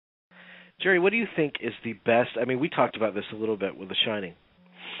Jerry, what do you think is the best? I mean, we talked about this a little bit with The Shining.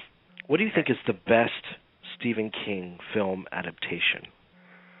 What do you think is the best Stephen King film adaptation?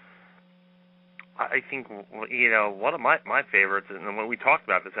 I think, one of my favorites, and when we talked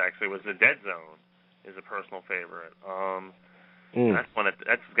about this actually, was The Dead Zone is a personal favorite. That's one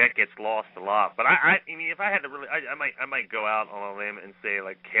that gets lost a lot. But I mean, if I had to really, I might go out on a limb and say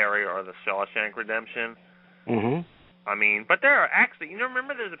like Carrie or The Shawshank Redemption. Mm-hmm. I mean, but there are actually,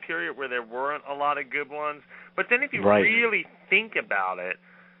 remember there's a period where there weren't a lot of good ones. But then if you really think about it,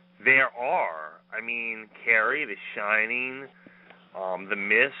 there are. I mean, Carrie, The Shining, The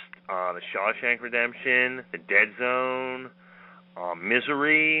Mist, The Shawshank Redemption, The Dead Zone,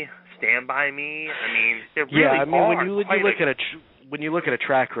 Misery, Stand By Me. I mean, there really are. When you look at a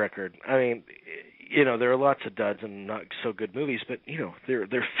track record, I mean, there are lots of duds and not so good movies, but there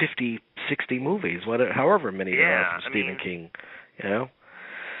are 50, 60 movies, however many there are from Stephen King.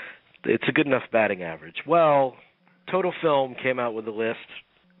 It's a good enough batting average. Well, Total Film came out with a list.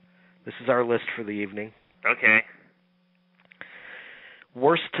 This is our list for the evening. Okay.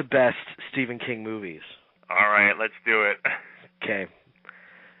 Worst to best Stephen King movies. All right, let's do it. Okay.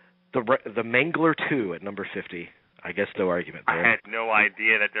 The Mangler 2 at number 50. I guess no argument there. I had no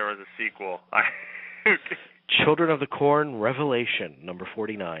idea that there was a sequel. Children of the Corn Revelation, number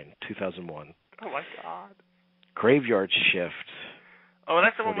 49, 2001. Oh, my God. Graveyard Shift. Oh,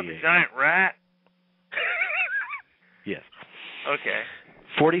 that's the 48. one with the giant rat? Yes. Okay.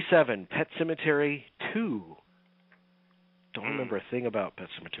 47, Pet Sematary 2. Don't remember a thing about Pet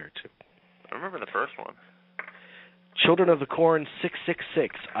Sematary 2. I remember the first one. Children of the Corn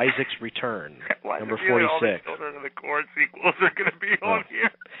 666, Isaac's Return, number 46. All the Children of the Corn sequels are going to be on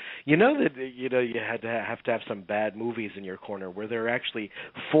here. You know that you have to have some bad movies in your corner where there are actually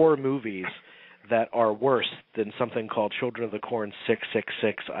 4 movies that are worse than something called Children of the Corn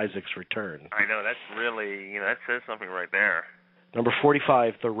 666, Isaac's Return. I know, that's really, that says something right there. Number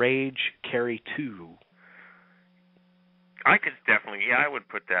 45, The Rage, Carrie 2. I could definitely, I would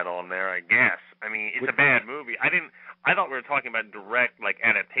put that on there, I guess. I mean, it's a bad movie. I thought we were talking about direct,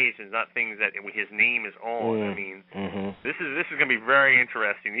 adaptations, not things that his name is on. I mean, this is going to be very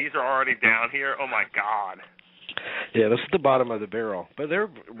interesting. These are already down here. Oh, my God. Yeah, this is the bottom of the barrel. But they're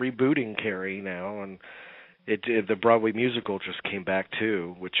rebooting Carrie now, and the Broadway musical just came back,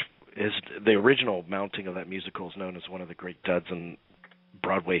 too, which is the original mounting of that musical is known as one of the great duds in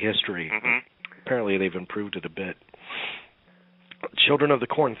Broadway history. Mm-hmm. Apparently, they've improved it a bit. Children of the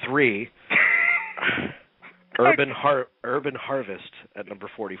Corn 3, Urban Harvest at number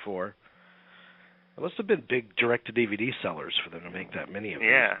 44. It must have been big direct-to-DVD sellers for them to make that many of them.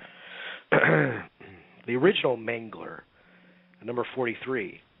 Yeah. The original Mangler at number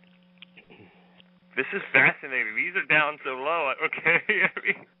 43. This is fascinating. These are down so low. Okay.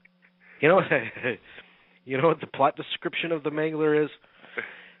 You know what the plot description of the Mangler is?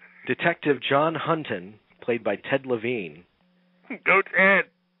 Detective John Hunton, played by Ted Levine, Go Ted!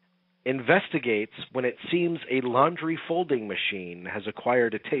 investigates when it seems a laundry folding machine has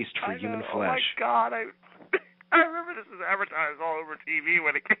acquired a taste for human flesh. Oh, my God. I remember this was advertised all over TV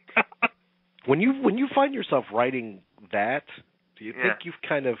when it came out. When you find yourself writing that, do you think you're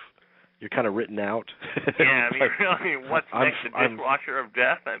kind of written out? Yeah, I mean, really, what's next? The dishwasher of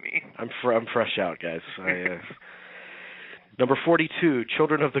death? I mean, I'm fresh out, guys. Number 42,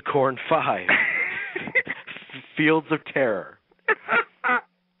 Children of the Corn 5, Fields of Terror.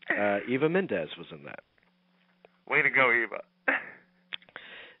 Eva Mendes was in that. Way to go, Eva.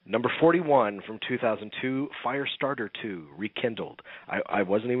 Number 41 from 2002, Firestarter 2, Rekindled. I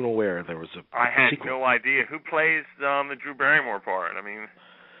wasn't even aware there was a I had sequel. no idea. Who plays the Drew Barrymore part? I mean...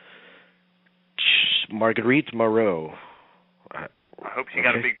 Marguerite Moreau. I hope she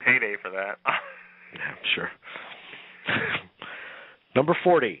got a big payday for that. Yeah, sure. Number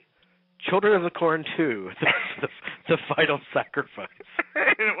 40, Children of the Corn 2, the Final Sacrifice.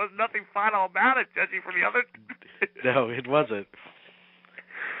 There was nothing final about it, judging from the other. No, it wasn't.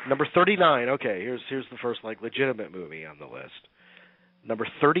 Number 39. Okay, here's the first legitimate movie on the list. Number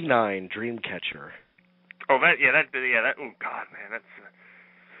 39, Dreamcatcher. Oh, that. Oh God, man, that's.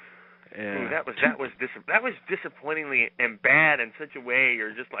 Ooh, that was disappointingly and bad in such a way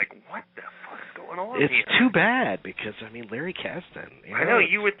you're just like, what the fuck's going on here? It's too bad because Larry Kasdan. I know,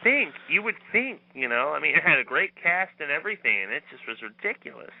 you would think, I mean, it had a great cast and everything, and it just was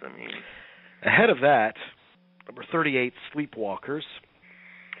ridiculous. I mean, ahead of that, number 38, Sleepwalkers.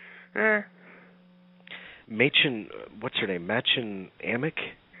 Machen, what's her name? Machen Amick?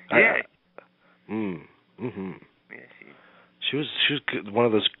 Yeah. Mm-hmm. Yeah, She was one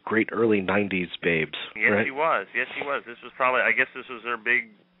of those great early 90s babes. Yes, right? She was. Yes, she was. This was probably, I guess this was her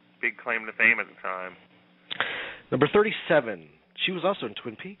big big claim to fame at the time. Number 37. She was also in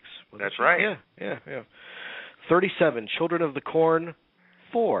Twin Peaks. That's right. Yeah. 37. Children of the Corn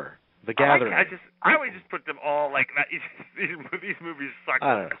 4. The Gathering. I always just put them all like that. These movies suck.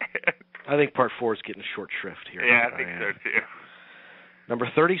 I don't know. I think Part 4 is getting short shrift here. Yeah, I think so too. Number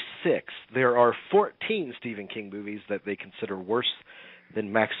 36. There are 14 Stephen King movies that they consider worse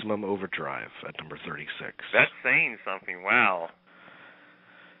than Maximum Overdrive at number 36. That's saying something. Wow.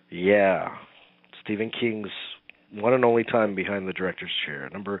 Yeah. Stephen King's one and only time behind the director's chair.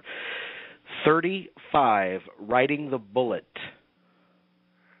 Number 35. Riding the Bullet.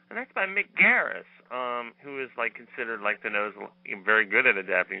 And that's by Mick Garris, who is like considered like the nose very good at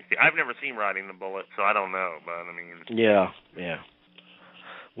adapting. I've never seen Riding the Bullet, so I don't know. But I mean, yeah.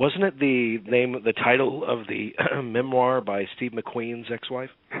 Wasn't it the title of the memoir by Steve McQueen's ex-wife?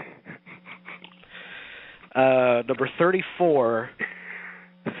 Number 34,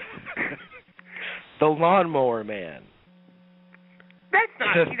 The Lawnmower Man. That's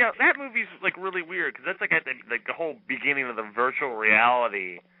not, that movie's like really weird because that's like at the whole beginning of the virtual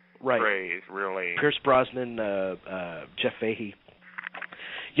reality. Right. Phrase, really. Pierce Brosnan, Jeff Fahey.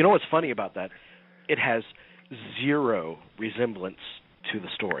 You know what's funny about that? It has zero resemblance to the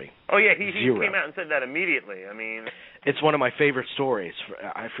story. Oh, yeah, he came out and said that immediately. I mean... It's one of my favorite stories.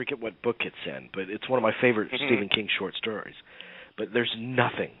 I forget what book it's in, but it's one of my favorite Stephen King short stories. But there's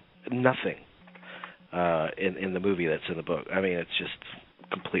nothing in the movie that's in the book. I mean, it's just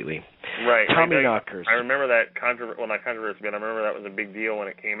completely... Right. Tommyknockers. I remember that not controversy, but I remember that was a big deal when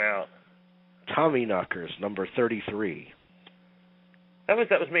it came out. Tommyknockers, number 33. That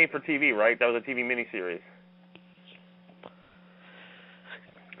was made for TV, right? That was a TV miniseries.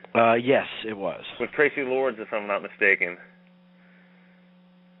 Yes, it was. With Tracy Lords, if I'm not mistaken.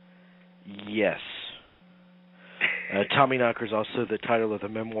 Yes. Tommyknockers, also the title of the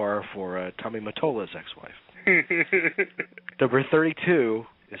memoir for Tommy Mottola's ex-wife. Number 32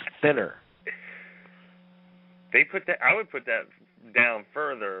 is Thinner. I would put that down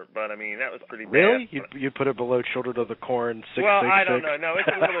further, but I mean that was pretty bad. Really? You put it below Children of the Corn 666? Well, I don't know. No, it's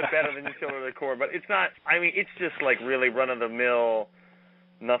a little bit better than Children of the Corn, but it's not. I mean, it's just like really run of the mill,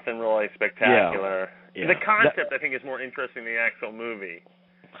 nothing really spectacular. Yeah. The concept I think is more interesting than the actual movie.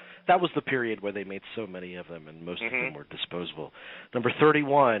 That was the period where they made so many of them, and most of them were disposable. Number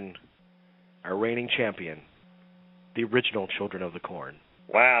 31, our reigning champion, the original Children of the Corn.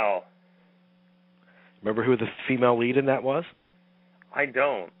 Wow. Remember who the female lead in that was? I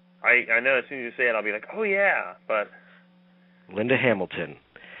don't. I know as soon as you say it, I'll be like, oh yeah, but... Linda Hamilton.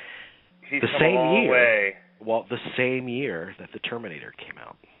 She's come a long way. Well, the same year that The Terminator came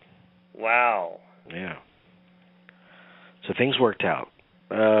out. Wow. Yeah. So things worked out.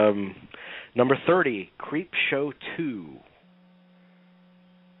 Number 30, Creep Show 2.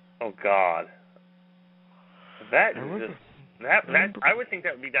 Oh, God. I would think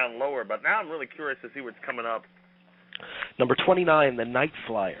that would be down lower, but now I'm really curious to see what's coming up. Number 29, The Night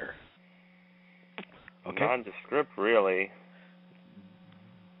Flyer. Okay. Nondescript, really.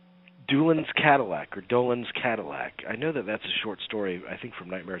 Dolan's Cadillac, or Dolan's Cadillac. I know that that's a short story, I think, from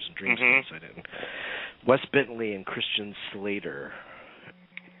Nightmares and Dreams. I didn't. Wes Bentley and Christian Slater.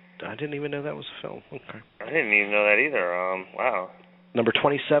 I didn't even know that was a film. Okay. I didn't even know that either. Wow. Number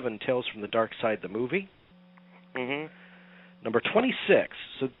 27, Tales from the Dark Side, the movie. Number 26.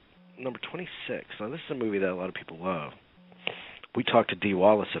 So, number 26. Now, this is a movie that a lot of people love. We talked to Dee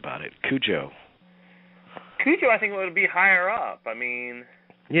Wallace about it. Cujo. Cujo, I think, would be higher up. I mean...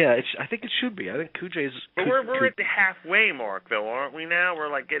 Yeah, I think it should be. I think Cujo's... But we're at the halfway mark, though, aren't we now?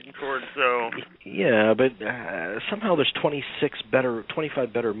 We're, like, getting towards, so... Yeah, but somehow there's 25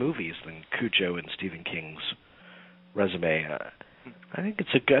 better movies than Cujo in Stephen King's resume. I think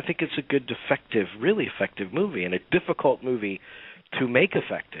it's a good, really effective movie, and a difficult movie to make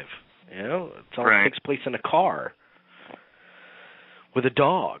effective. You know, it's all takes place in a car with a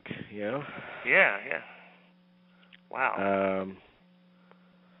dog. You know. Yeah. Wow.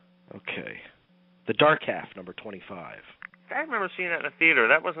 Okay. The Dark Half, number 25. I remember seeing that in the theater.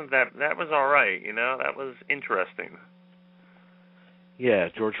 That was all right. You know, that was interesting. Yeah,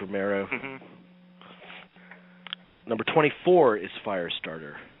 George Romero. Number 24 is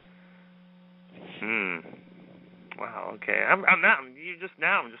Firestarter. Wow. Okay. I'm just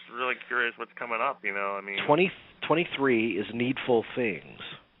really curious what's coming up. You know. I mean. 23 is Needful Things.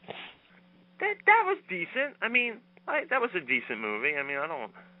 That was decent. I mean, that was a decent movie. I mean, I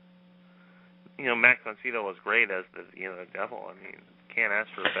don't. You know, Max von Sydow was great as the devil. I mean, can't ask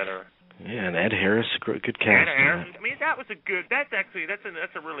for a better. Yeah, and Ed Harris, good cast. Ed Harris. I mean, that was a good. That's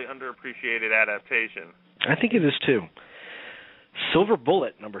a really underappreciated adaptation. I think it is too. Silver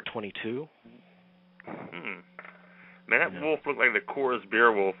Bullet, number 22. Man, that wolf looked like the Coors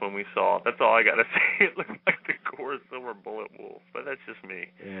Beer wolf when we saw it. That's all I got to say. It looked like the Coors Silver Bullet wolf, but that's just me.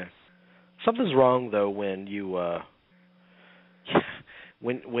 Yeah. Something's wrong, though, when you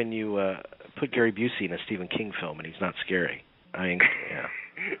when you put Gary Busey in a Stephen King film and he's not scary. I mean, yeah.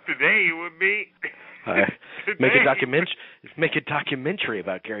 Today you would be. Make a documentary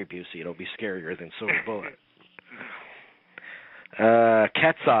about Gary Busey. It'll be scarier than Silver Bullet.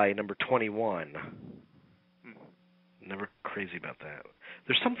 Cat's Eye, number 21. Never crazy about that.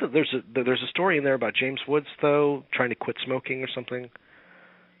 There's a story in there about James Woods, though, trying to quit smoking or something.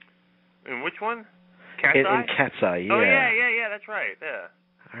 In which one? Cat's Eye? In Cat's Eye, yeah. Oh, yeah, that's right, yeah.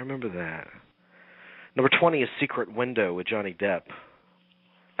 I remember that. Number 20 is Secret Window with Johnny Depp.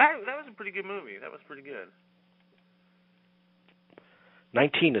 That was a pretty good movie. That was pretty good.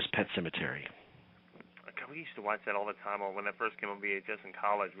 19 is Pet Sematary. We used to watch that all the time. When that first came on VHS in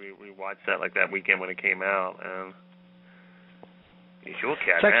college, we watched that like that weekend when it came out. And he's your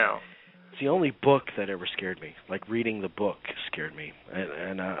cat now. It's the only book that ever scared me. Like reading the book scared me,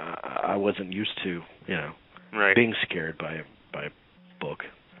 and I wasn't used to being scared by a book.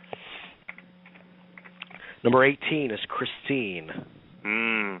 Number 18 is Christine.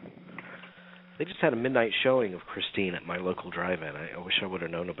 They just had a midnight showing of Christine at my local drive-in. I wish I would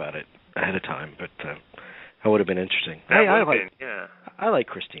have known about it ahead of time, but that would have been interesting. I like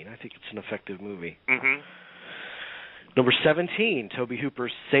Christine. I think it's an effective movie. Mm-hmm. Number 17, Tobe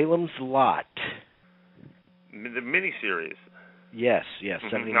Hooper's Salem's Lot. The miniseries. Yes,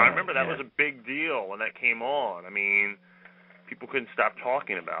 79. Now, I remember that was a big deal when that came on. I mean, people couldn't stop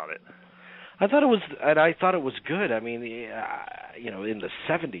talking about it. I thought it was good. I mean, in the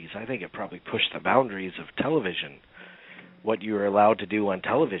 70s, I think it probably pushed the boundaries of television, what you were allowed to do on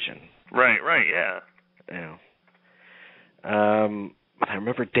television. Right, yeah. I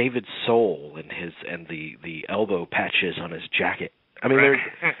remember David Soul and the elbow patches on his jacket. I mean,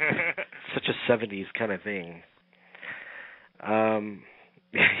 they're such a 70s kind of thing.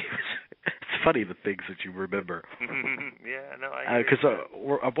 It's funny the things that you remember. Yeah, no, I because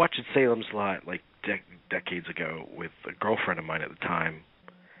I'm watching Salem's Lot like decades ago with a girlfriend of mine at the time,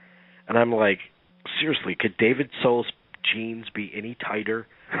 and I'm like, seriously, could David Soul's jeans be any tighter?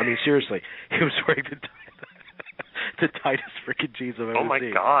 I mean, seriously, he was wearing the tightest freaking jeans I've ever seen. Oh my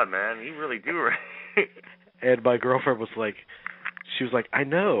God, man, you really do. Right? And my girlfriend was like, I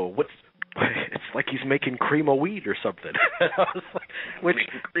know, it's like he's making cream of wheat or something. I was like, which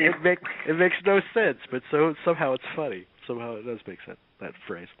it makes no sense, but somehow it's funny. Somehow it does make sense, that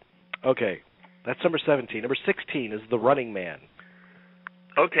phrase. Okay, that's number 17. Number 16 is The Running Man.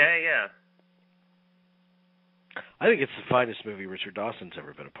 Okay, yeah. I think it's the finest movie Richard Dawson's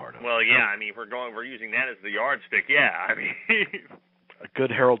ever been a part of. Well, yeah, I mean, we're using that as the yardstick. Yeah, I mean, a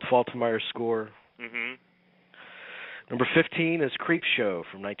good Harold Faltermeyer score. Mhm. Number 15 is Creep Show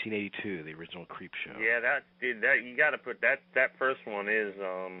from 1982, the original Creep Show. Yeah, that you got to put that first one is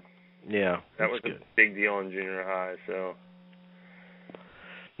that was good. A big deal in junior high. So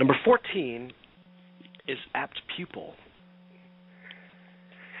number 14 is Apt Pupil.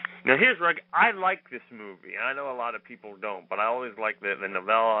 Now here's where I like this movie. I know a lot of people don't, but I always like the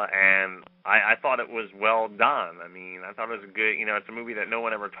novella, and I thought it was well done. I mean, I thought it was a good. It's a movie that no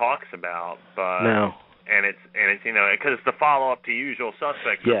one ever talks about, but no. And it's because it's the follow up to Usual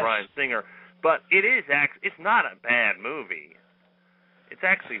Suspects with Bryan Singer, but it's not a bad movie. It's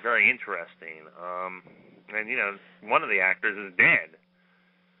actually very interesting. And one of the actors is dead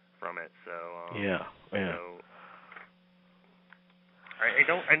from it, so yeah. So,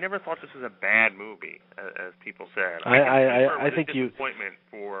 I never thought this was a bad movie, as people said. I think disappointment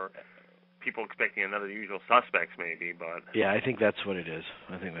for people expecting another Usual Suspects, maybe, but yeah, I think that's what it is.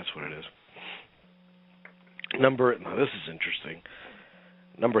 This is interesting.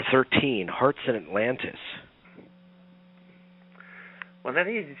 Number 13, Hearts in Atlantis. Well, now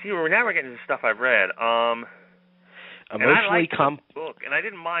we're getting into stuff I've read. Emotionally book, and I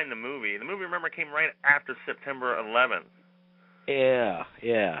didn't mind the movie. The movie, remember, came right after September 11th. Yeah.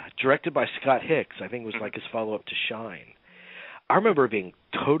 Directed by Scott Hicks. I think it was like his follow-up to Shine. I remember being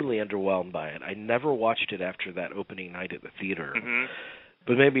totally underwhelmed by it. I never watched it after that opening night at the theater. Mm-hmm.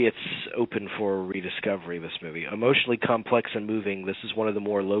 But maybe it's open for rediscovery, this movie. Emotionally complex and moving, this is one of the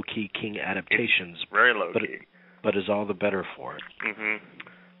more low-key King adaptations. It's very low-key. But is all the better for it. Mm-hmm.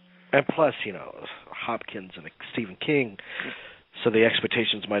 And plus, Hopkins and Stephen King, so the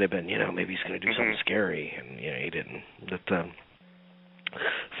expectations might have been, maybe he's going to do something scary, and he didn't. But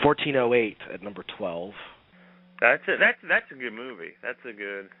 1408 at number 12. That's a good movie. That's a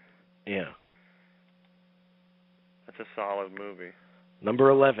good. Yeah. That's a solid movie. Number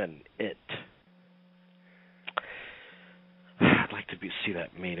 11, It. I'd like to see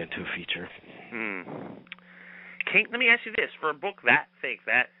that made into a feature. Let me ask you this: for a book that thick,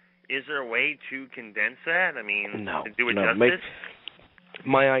 is there a way to condense that? I mean, no, to do it justice?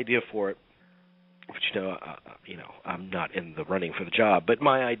 My idea for it, which I'm not in the running for the job, but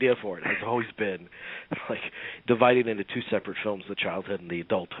my idea for it has always been like dividing into two separate films: the childhood and the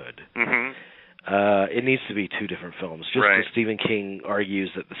adulthood. Mm-hmm. It needs to be two different films. Just as Stephen King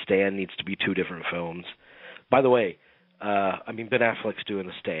argues that The Stand needs to be two different films. By the way, Ben Affleck's doing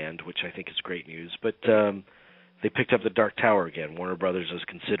The Stand, which I think is great news, but they picked up The Dark Tower again. Warner Brothers is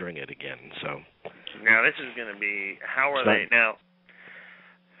considering it again. So now this is going to be, how are they now?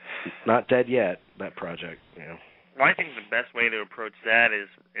 Not dead yet, that project. Yeah. Well, I think the best way to approach that is,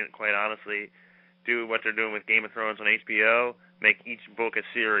 quite honestly, do what they're doing with Game of Thrones on HBO. Make each book a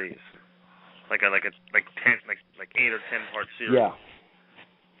series, like 8 or 10 part series. Yeah.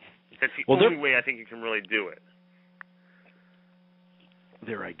 That's the only way I think you can really do it.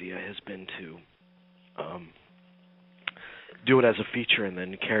 Their idea has been to do it as a feature and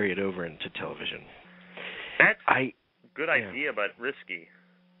then carry it over into television. That's a good idea, but risky.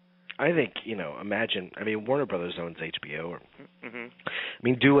 I think, imagine, Warner Brothers owns HBO.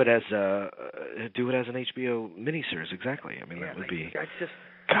 Do it as an HBO miniseries, exactly. That would be,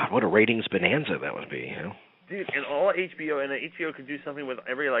 God, what a ratings bonanza that would be, Dude, and all HBO, and HBO could do something with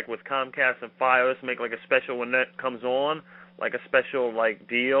with Comcast and Fios, make like a special when that comes on, like a special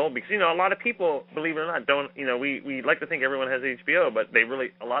deal, because a lot of people, believe it or not, don't. We like to think everyone has HBO, but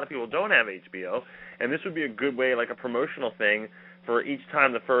a lot of people don't have HBO, and this would be a good way, like a promotional thing for each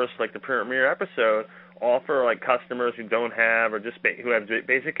time the first the premiere episode, offer customers who don't have or just who have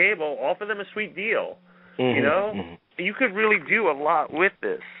basic cable, offer them a sweet deal. You could really do a lot with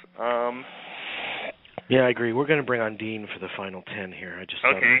this. Yeah, I agree. We're going to bring on Dean for the final 10 here. I just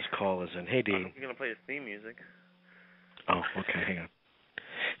saw his call is in. Hey, Dean. You're going to play his theme music. Oh, okay. Hang on.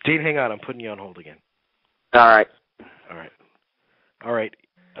 Dean, hang on. I'm putting you on hold again. All right.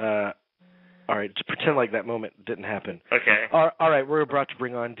 Just pretend like that moment didn't happen. Okay. All right. We're about to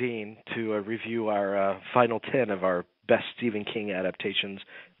bring on Dean to review our final 10 of our best Stephen King adaptations.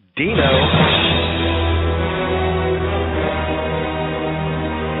 Dino.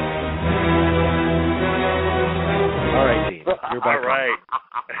 All right, Dean. You're back. All right.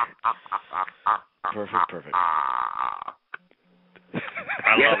 Perfect.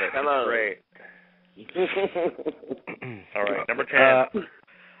 I love it. Hello. Great. All right, number 10.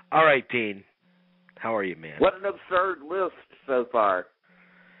 All right, Dean. How are you, man? What an absurd list so far.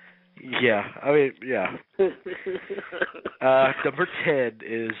 Yeah. Number 10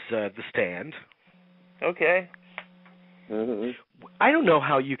 is The Stand. Okay. Mm-hmm. I don't know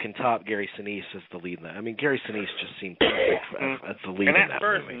how you can top Gary Sinise as the lead in that. Gary Sinise just seemed perfect as the lead in that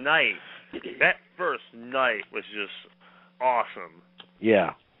movie. That first night was just awesome.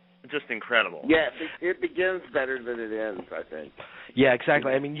 Yeah. Just incredible. Yeah, it begins better than it ends, I think. Yeah,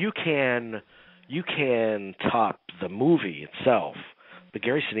 exactly. You can top the movie itself, but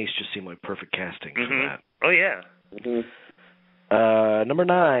Gary Sinise just seemed like perfect casting for that. Oh, yeah. Mm-hmm. Number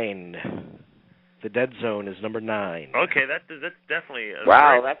 9. The Dead Zone is number 9. Okay, that's definitely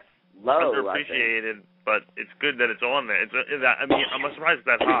that's low. Underappreciated, but it's good that it's on there. I'm surprised it's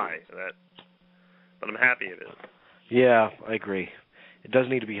that high. But I'm happy it is. Yeah, I agree. It does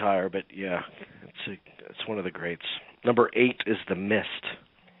need to be higher, but yeah, it's one of the greats. Number 8 is The Mist.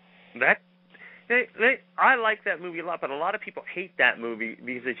 I like that movie a lot, but a lot of people hate that movie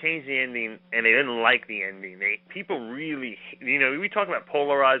because they changed the ending and they didn't like the ending. People really, we talk about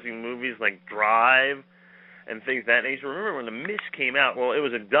polarizing movies like Drive and things of that nature. Remember when The Mist came out? Well, it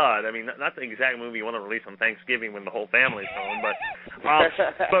was a dud. Not the exact movie you want to release on Thanksgiving when the whole family's home,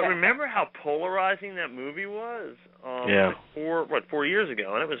 but remember how polarizing that movie was? Yeah. 4 years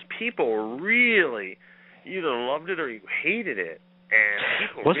ago, and it was people really either loved it or you hated it. And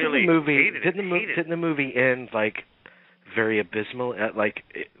people really hated it. Didn't the movie end very abysmal at like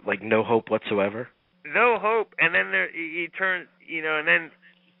no hope whatsoever? No hope, and then he turned, and then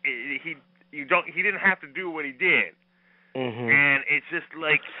he didn't have to do what he did. Mm-hmm. And it's just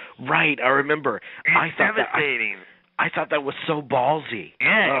right. I remember. It's devastating. I thought that was so ballsy.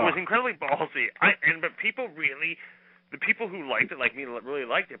 Yeah, it was incredibly ballsy. But people really. The people who liked it, like me, really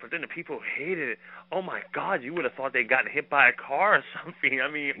liked it, but then the people who hated it, oh my God, you would have thought they'd gotten hit by a car or something. Oh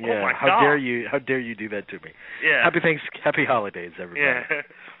my God. How dare you do that to me? Yeah. Happy holidays, everybody. Yeah.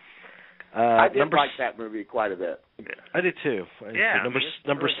 I did like that movie quite a bit. Yeah. I did too.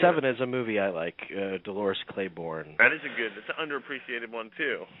 Number 7 is a movie I like, Dolores Claiborne. That is it's an underappreciated one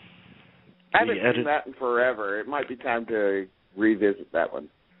too. I haven't seen that in forever. It might be time to revisit that one.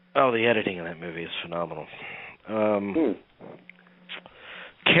 Oh, the editing in that movie is phenomenal.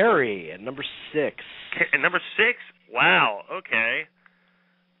 Carrie at number 6. Number 6? Wow. Okay.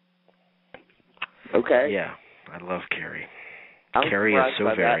 Okay. Yeah, I love Carrie. I'm Carrie is so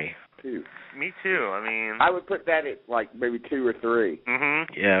very. Too. Me too. I mean, I would put that at like maybe 2 or 3.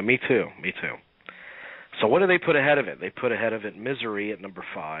 Mm-hmm. Yeah, me too. So what do they put ahead of it? They put ahead of it Misery at number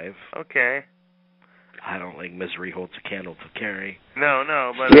 5. Okay. I don't think Misery holds a candle to Carrie.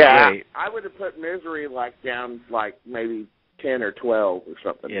 No, but yeah, I would have put Misery like down like maybe 10 or 12 or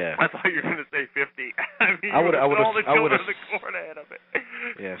something. Yeah. I thought you were going to say 50. I mean, I would have the corn ahead of it.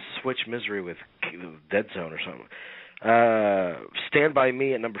 Yeah, switch Misery with Dead Zone or something. Stand By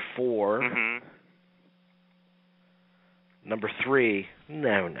Me at number 4. Mm-hmm. Number 3.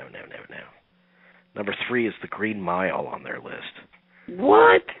 No. Number 3 is The Green Mile on their list.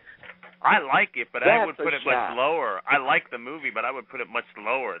 What? I like it, but I would put it shot. much lower. I like the movie, but I would put it much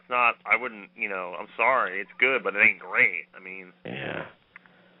lower. It's not, I wouldn't, I'm sorry. It's good, but it ain't great. I mean. Yeah.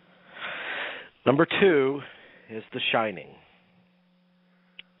 Number 2 is The Shining.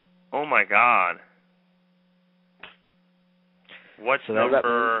 Oh, my God. What's so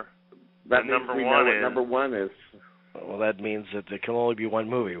number that number we one know what is? Number 1 is. Well, that means that there can only be one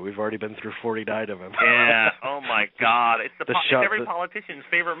movie. We've already been through 49 of them. Yeah. Oh my God. It's it's every politician's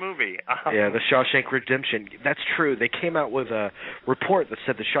favorite movie. Yeah, The Shawshank Redemption. That's true. They came out with a report that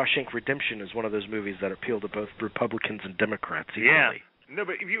said The Shawshank Redemption is one of those movies that appeal to both Republicans and Democrats equally. Yeah. No,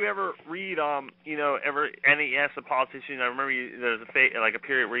 but if you ever read, any ask a politician, I remember there's a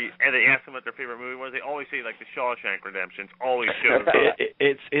period where they ask them what their favorite movie was. They always say like The Shawshank Redemption. It's always shows up.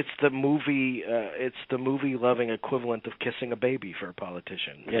 It's the movie loving equivalent of kissing a baby for a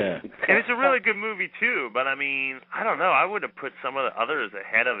politician. Yeah, and it's a really good movie too. But I mean, I don't know. I would have put some of the others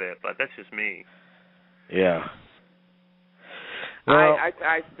ahead of it, but that's just me. Yeah. Well,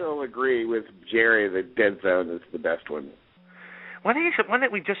 I still agree with Jerry that Dead Zone is the best one. One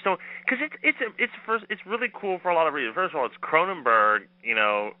that we just don't, because it's really cool for a lot of reasons. First of all, it's Cronenberg,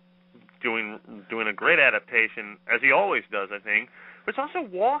 doing a great adaptation as he always does, I think. But it's also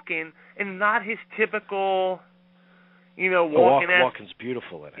Walken and not his typical, Walken. Walken's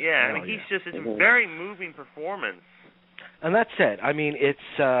beautiful in it. Yeah, it's a very moving performance. And that's it. I mean, it's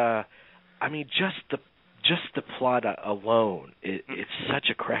just the plot alone. It's such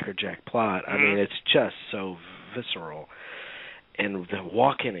a crackerjack plot. I mean, it's just so visceral. And the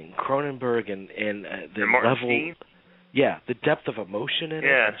Walken and Cronenberg and the level, Sheen. Yeah, the depth of emotion in it,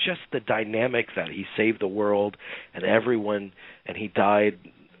 and just the dynamic that he saved the world, and he died,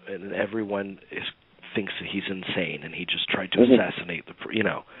 and everyone thinks that he's insane, and he just tried to assassinate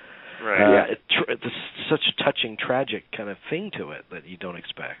Right. It's such a touching, tragic kind of thing to it that you don't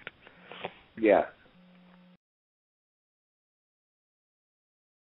expect. Yeah.